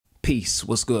Peace.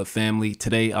 What's good, family?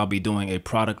 Today I'll be doing a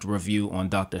product review on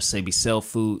Dr. Sebi Cell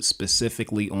food,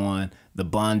 specifically on the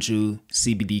banjo,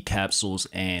 CBD capsules,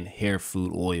 and hair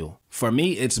food oil. For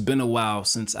me, it's been a while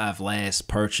since I've last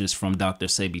purchased from Dr.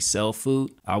 Sebi Cell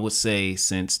food. I would say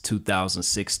since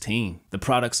 2016. The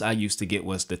products I used to get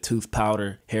was the tooth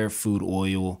powder, hair food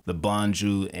oil, the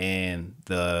banjo, and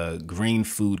the green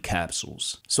food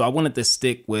capsules. So I wanted to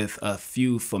stick with a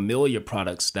few familiar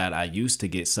products that I used to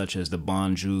get, such as the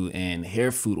banjo and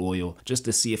hair food oil, just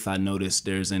to see if I noticed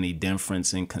there's any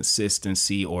difference in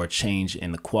consistency or change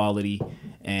in the quality.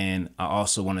 And I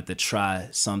also wanted to try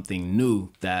something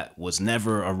new that was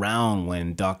never around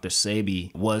when Dr.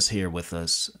 Sebi was here with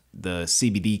us, the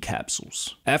CBD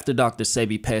capsules. After Dr.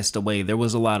 Sebi passed away, there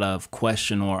was a lot of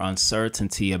question or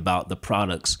uncertainty about the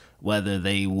products, whether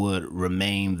they would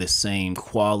remain the same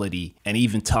quality, and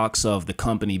even talks of the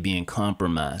company being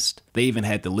compromised. They even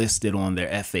had to list it on their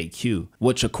FAQ,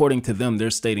 which according to them,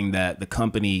 they're stating that the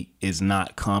company is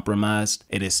not compromised.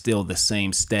 It is still the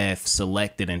same staff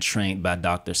selected and trained by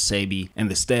Dr. Sebi, and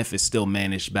the staff is still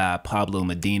managed by Pablo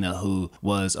Medina, who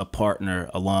was a partner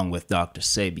along with Dr.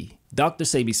 Sebi. Dr.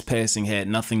 Sebi's passing had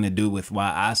nothing to do with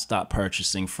why I stopped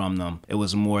purchasing from them. It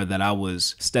was more that I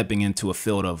was stepping into a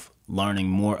field of learning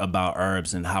more about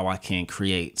herbs and how I can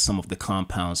create some of the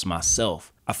compounds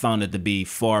myself. I found it to be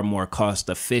far more cost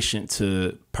efficient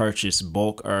to purchase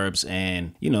bulk herbs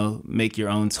and, make your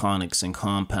own tonics and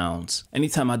compounds.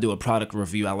 Anytime I do a product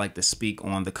review, I like to speak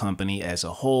on the company as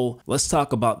a whole. Let's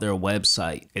talk about their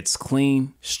website. It's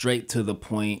clean, straight to the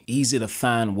point, easy to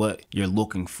find what you're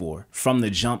looking for. From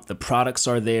the jump, the products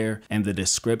are there and the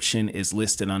description is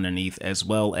listed underneath, as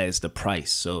well as the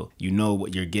price. So you know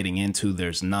what you're getting into.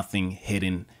 There's nothing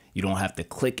hidden. You don't have to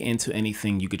click into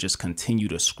anything. You could just continue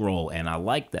to scroll, and I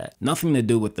like that. Nothing to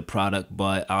do with the product,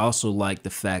 but I also like the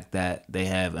fact that they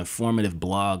have informative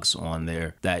blogs on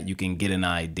there that you can get an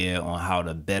idea on how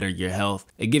to better your health.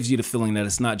 It gives you the feeling that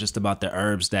it's not just about the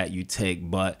herbs that you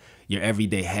take, but your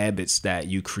everyday habits that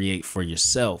you create for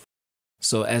yourself.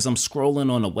 So as I'm scrolling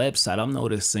on the website, I'm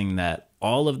noticing that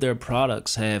all of their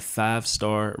products have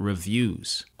 5-star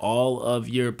reviews. All of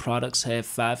your products have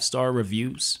 5-star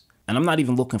reviews. And I'm not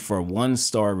even looking for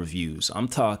 1-star reviews. I'm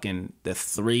talking the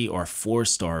 3 or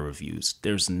 4-star reviews.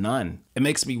 There's none. It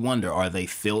makes me wonder, are they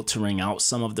filtering out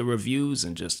some of the reviews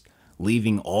and just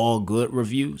leaving all good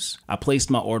reviews? I placed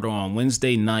my order on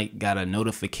Wednesday night, got a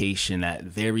notification that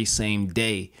very same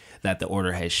day that the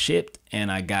order has shipped,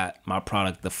 and I got my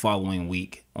product the following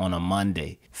week on a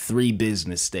Monday. 3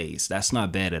 business days. That's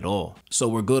not bad at all. So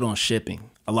we're good on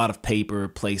shipping. A lot of paper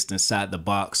placed inside the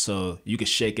box so you can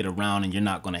shake it around and you're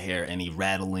not going to hear any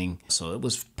rattling. So it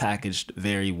was packaged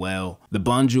very well. The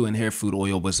banjo and hair food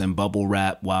oil was in bubble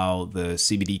wrap while the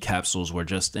CBD capsules were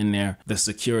just in there. The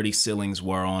security sealings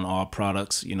were on all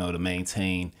products, to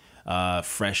maintain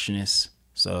freshness.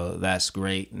 So that's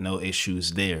great. No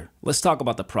issues there. Let's talk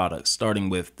about the products, starting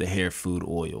with the hair food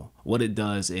oil. What it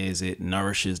does is it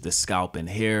nourishes the scalp and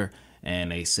hair,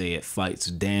 and they say it fights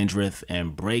dandruff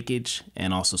and breakage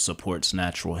and also supports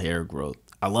natural hair growth.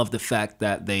 I love the fact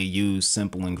that they use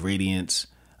simple ingredients,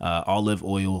 olive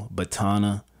oil,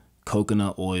 batana,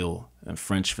 coconut oil, and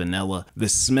French vanilla. The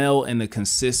smell and the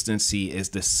consistency is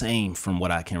the same from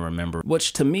what I can remember,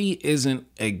 which to me isn't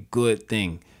a good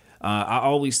thing. I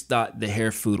always thought the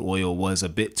hair food oil was a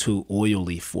bit too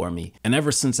oily for me. And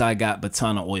ever since I got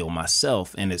batana oil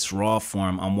myself in its raw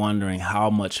form, I'm wondering how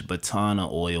much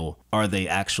batana oil are they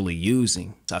actually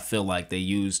using? I feel like they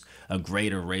used a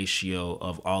greater ratio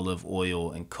of olive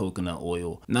oil and coconut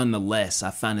oil. Nonetheless, I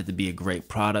find it to be a great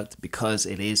product because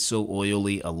it is so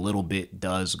oily. A little bit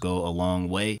does go a long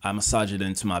way. I massage it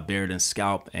into my beard and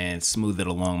scalp and smooth it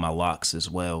along my locks as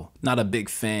well. Not a big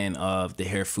fan of the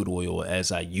hair food oil as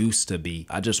I used to be.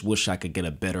 I just wish I could get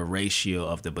a better ratio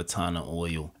of the batana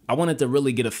oil. I wanted to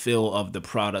really get a feel of the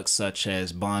products such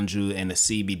as banjo and the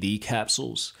CBD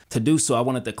capsules. To do so, I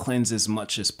wanted to cleanse as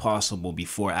much as possible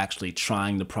before actually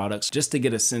trying the products, just to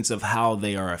get a sense of how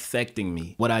they are affecting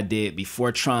me. What I did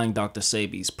before trying Dr.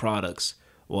 Sebi's products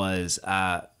was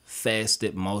I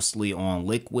fasted mostly on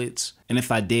liquids, and if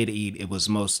I did eat, it was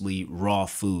mostly raw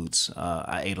foods.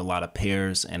 I ate a lot of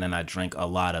pears, and then I drank a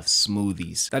lot of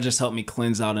smoothies. That just helped me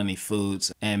cleanse out any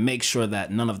foods and make sure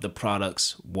that none of the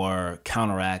products were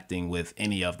counteracting with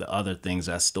any of the other things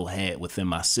I still had within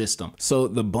my system. So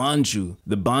the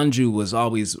banjo was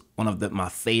always one of my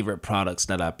favorite products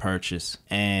that I purchased,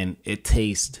 and it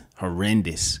tastes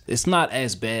horrendous. It's not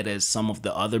as bad as some of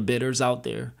the other bitters out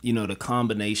there. You know, the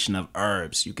combination of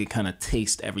herbs, you can kind of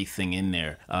taste everything in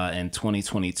there. In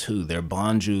 2022, their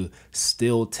banjo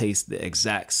still tastes the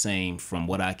exact same from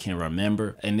what I can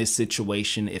remember. In this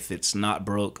situation, if it's not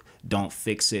broke, don't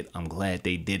fix it. I'm glad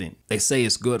they didn't. They say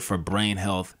it's good for brain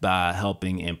health by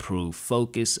helping improve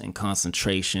focus and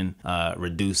concentration,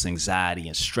 reduce anxiety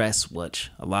and stress,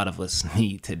 which a lot of us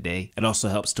need today. It also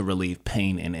helps to relieve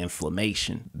pain and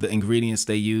inflammation. The ingredients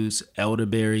they use: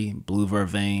 elderberry, blue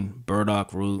vervain,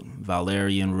 burdock root,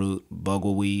 valerian root,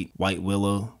 bugleweed, white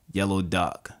willow, yellow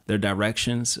dock. Their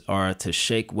directions are to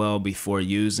shake well before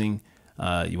using.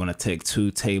 You want to take 2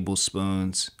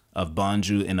 tablespoons of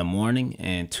banjo in the morning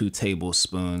and 2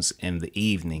 tablespoons in the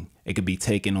evening. It could be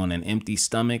taken on an empty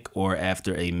stomach or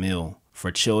after a meal.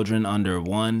 For children under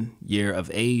 1 year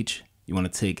of age, you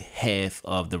want to take half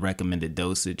of the recommended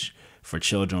dosage. For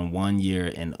children 1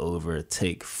 year and over,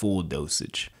 take full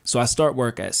dosage. So I start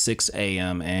work at 6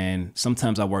 a.m. and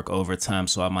sometimes I work overtime,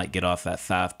 so I might get off at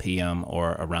 5 p.m.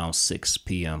 or around 6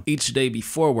 p.m. Each day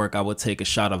before work, I would take a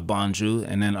shot of banjo,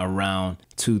 and then around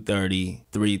 2:30,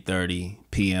 3:30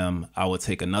 p.m. I would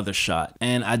take another shot.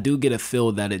 And I do get a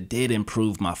feel that it did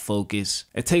improve my focus.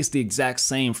 It tastes the exact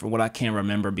same from what I can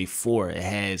remember before. It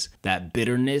has that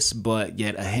bitterness, but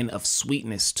yet a hint of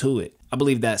sweetness to it. I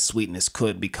believe that sweetness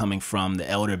could be coming from the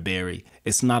elderberry.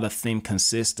 It's not a thin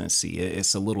consistency.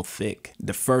 It's a little thick.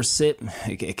 The first sip,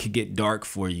 it could get dark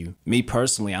for you. Me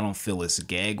personally, I don't feel it's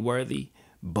gag worthy,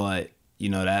 but you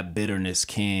know, that bitterness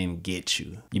can get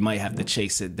you. You might have to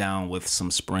chase it down with some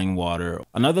spring water.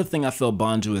 Another thing I feel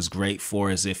banjo is great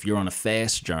for is if you're on a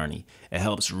fast journey. It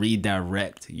helps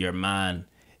redirect your mind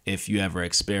if you ever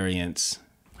experience...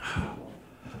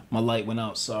 My light went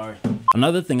out, sorry.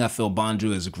 Another thing I feel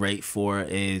banjo is great for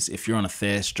is if you're on a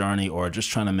fast journey or just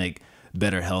trying to make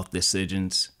better health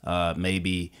decisions,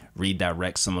 maybe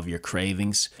redirect some of your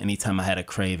cravings. Anytime I had a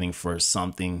craving for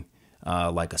something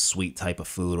like a sweet type of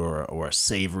food or a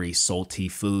savory, salty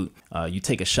food, you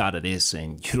take a shot of this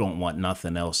and you don't want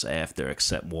nothing else after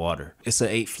except water. It's an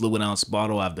 8 fluid ounce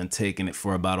bottle. I've been taking it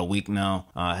for about a week now.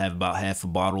 I have about half a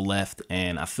bottle left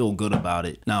and I feel good about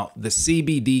it. Now, the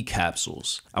CBD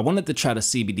capsules. I wanted to try the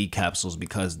CBD capsules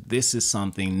because this is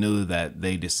something new that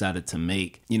they decided to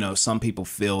make. You know, some people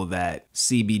feel that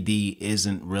CBD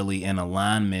isn't really in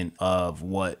alignment of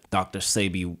what Dr.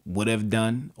 Sebi would have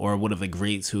done or would have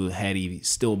agreed to had he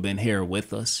still been here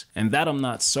with us. And that I'm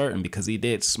not certain because he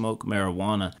did smoke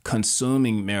marijuana.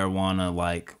 Consuming marijuana,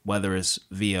 like whether it's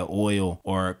via oil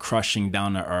or crushing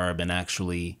down the herb and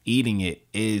actually eating it,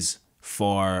 is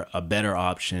far a better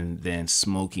option than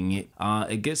smoking it.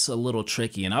 It gets a little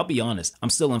tricky, and I'll be honest, I'm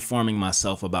still informing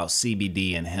myself about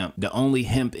CBD and hemp. The only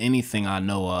hemp anything I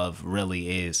know of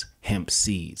really is hemp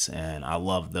seeds, and I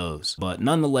love those. But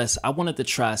nonetheless, I wanted to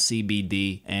try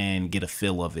CBD and get a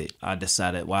feel of it. I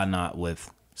decided why not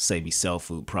with Sebi Cell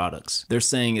food products. They're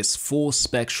saying it's full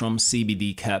spectrum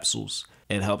CBD capsules.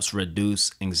 It helps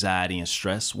reduce anxiety and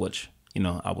stress, which, you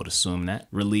know, I would assume that.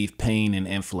 Relieve pain and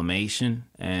inflammation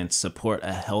and support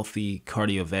a healthy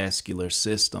cardiovascular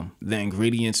system. The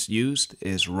ingredients used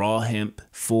is raw hemp,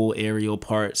 full aerial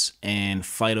parts, and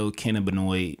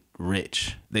phytocannabinoid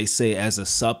rich. They say as a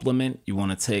supplement, you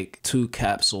want to take 2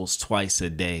 capsules twice a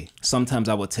day. Sometimes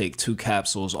I would take 2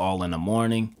 capsules all in the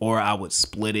morning, or I would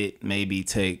split it, maybe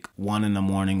take 1 in the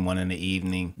morning, 1 in the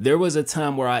evening. There was a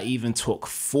time where I even took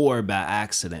 4 by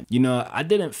accident. You know, I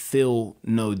didn't feel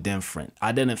no different.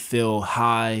 I didn't feel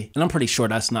high, and I'm pretty sure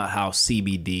that's not how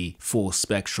CBD full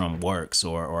spectrum works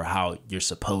or how you're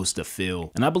supposed to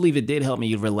feel. And I believe it did help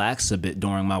me relax a bit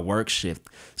during my work shift.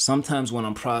 Sometimes when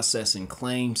I'm processing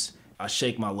claims, I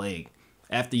shake my leg.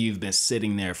 After you've been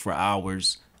sitting there for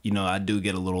hours, you know, I do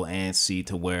get a little antsy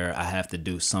to where I have to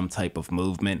do some type of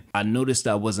movement. I noticed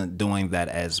I wasn't doing that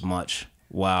as much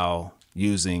while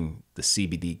using the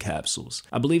CBD capsules.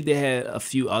 I believe they had a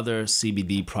few other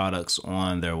CBD products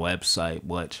on their website,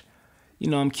 which, you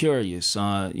know, I'm curious.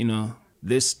 You know,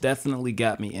 this definitely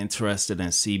got me interested in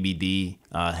CBD,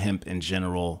 hemp in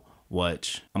general,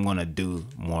 which I'm gonna do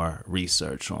more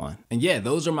research on. And yeah,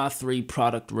 those are my 3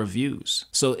 product reviews.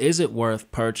 So is it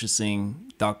worth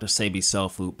purchasing Dr. Sebi Cell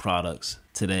food products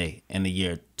today in the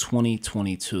year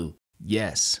 2022?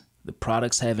 Yes, the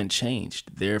products haven't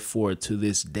changed. Therefore, to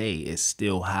this day, it's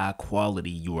still high quality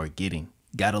you are getting.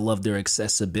 Gotta love their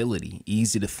accessibility.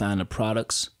 Easy to find the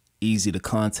products, easy to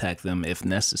contact them if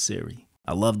necessary.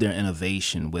 I love their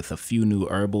innovation with a few new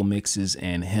herbal mixes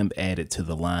and hemp added to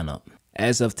the lineup.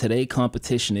 As of today,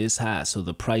 competition is high, so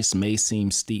the price may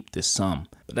seem steep to some.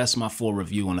 But that's my full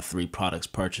review on the 3 products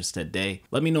purchased today.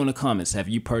 Let me know in the comments, have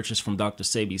you purchased from Dr.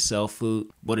 Sebi Cell Food?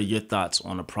 What are your thoughts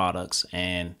on the products?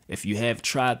 And if you have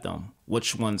tried them,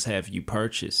 which ones have you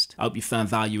purchased? I hope you found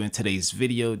value in today's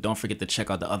video. Don't forget to check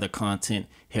out the other content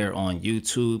here on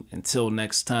YouTube. Until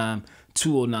next time,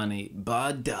 2098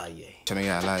 Badaye. Tell me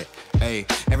I like, hey,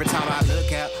 every time I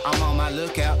look out, I'm on my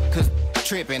lookout, cause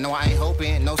tripping, no I ain't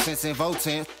hoping, no sense in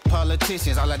voting.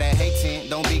 Politicians, all of that hating,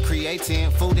 don't be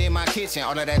creating. Food in my kitchen,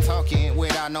 all of that talking,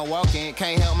 without no walking,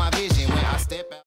 can't help my vision when I step out.